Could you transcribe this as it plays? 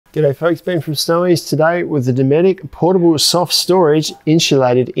G'day folks, Ben from Stowies today with the Dometic portable soft storage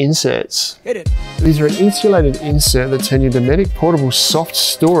insulated inserts. Hit it. These are an insulated insert that turn your Dometic portable soft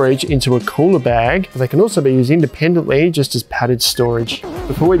storage into a cooler bag. They can also be used independently just as padded storage.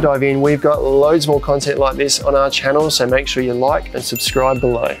 Before we dive in, we've got loads more content like this on our channel, so make sure you like and subscribe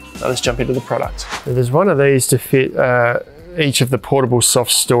below. Now let's jump into the product. Now, there's one of these to fit each of the portable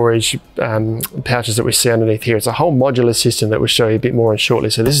soft storage pouches that we see underneath here. It's a whole modular system that we'll show you a bit more on shortly.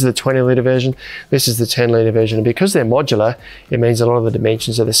 So this is the 20 litre version, this is the 10 litre version, and because they're modular, it means a lot of the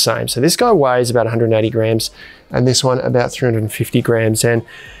dimensions are the same. So this guy weighs about 180 grams and this one about 350 grams. And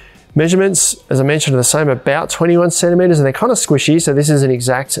measurements, as I mentioned, are the same, about 21 centimeters, and they're kind of squishy, so this is an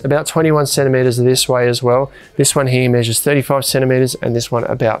exact about 21 centimeters this way as well. This one here measures 35 centimeters, and this one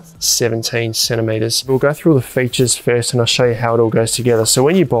about 17 centimeters. We'll go through all the features first, and I'll show you how it all goes together. So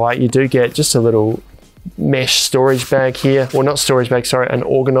when you buy it, you do get just a little mesh storage bag here, well, not storage bag, sorry, an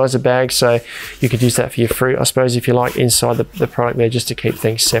organizer bag, so you could use that for your fruit, I suppose, if you like, inside the product there, just to keep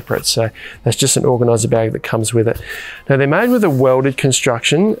things separate. So that's just an organizer bag that comes with it. Now they're made with a welded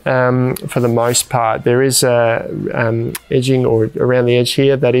construction for the most part. There is edging or around the edge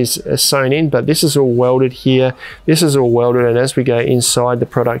here that is sewn in, but this is all welded here, this is all welded, and as we go inside the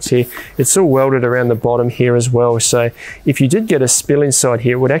product here, it's all welded around the bottom here as well. So if you did get a spill inside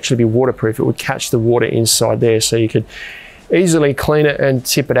here, it would actually be waterproof. It would catch the water inside there, so you could easily clean it and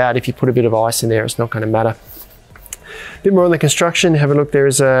tip it out. If you put a bit of ice in there, it's not going to matter. A bit more on the construction, have a look. There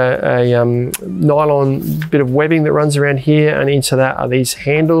is a nylon bit of webbing that runs around here, and into that are these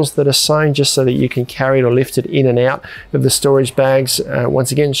handles that are sewn just so that you can carry it or lift it in and out of the storage bags.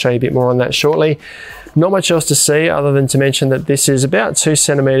 Once again, show you a bit more on that shortly. Not much else to see other than to mention that this is about 2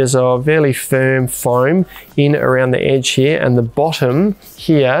 centimeters of fairly firm foam in around the edge here, and the bottom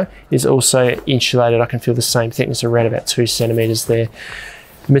here is also insulated. I can feel the same thickness, around about 2 centimeters there.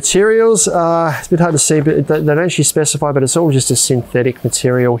 Materials are, it's a bit hard to see, but they don't actually specify, but it's all just a synthetic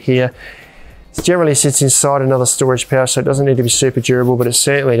material here. It generally sits inside another storage pouch, so it doesn't need to be super durable, but it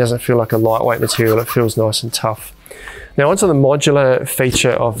certainly doesn't feel like a lightweight material. It feels nice and tough. Now onto the modular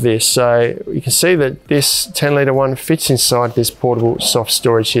feature of this. So you can see that this 10 litre one fits inside this portable soft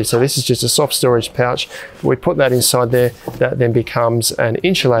storage here. So this is just a soft storage pouch. We put that inside there, that then becomes an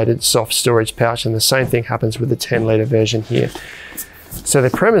insulated soft storage pouch, and the same thing happens with the 10 litre version here. So the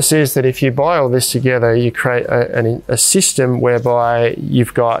premise is that if you buy all this together, you create a system whereby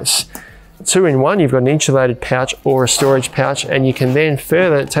you've got 2 in 1. You've got an insulated pouch or a storage pouch, and you can then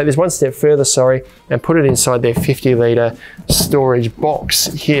further take this one step further, and put it inside their 50 litre storage box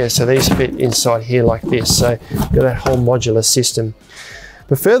here. So these fit inside here like this. So you've got that whole modular system.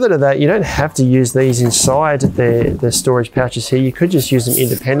 But further to that, you don't have to use these inside the storage pouches here. You could just use them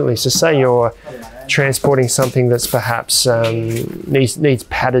independently. So say you're transporting something that's perhaps needs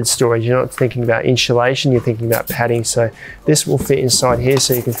padded storage. You're not thinking about insulation, you're thinking about padding. So this will fit inside here,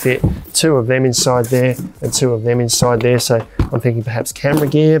 so you can fit 2 of them inside there and 2 of them inside there. So I'm thinking perhaps camera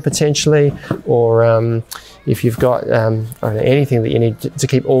gear potentially, or if you've got I don't know, anything that you need to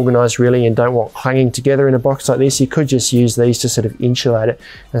keep organized really and don't want hanging together in a box like this, you could just use these to sort of insulate it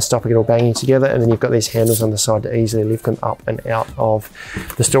and stop it all banging together. And then you've got these handles on the side to easily lift them up and out of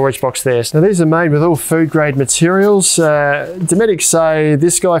the storage box there. So these are made with all food grade materials. Dometic say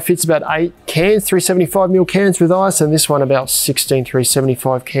this guy fits about 8 cans, 375ml cans with ice, and this one about 16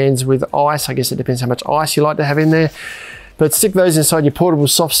 375 cans with ice. I guess it depends how much ice you like to have in there. But stick those inside your portable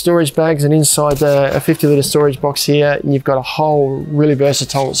soft storage bags and inside a 50 litre storage box here, and you've got a whole really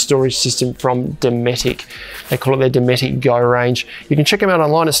versatile storage system from Dometic. They call it their Dometic Go range. You can check them out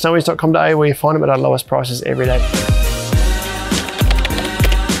online at stowies.com.au, where you find them at our lowest prices every day.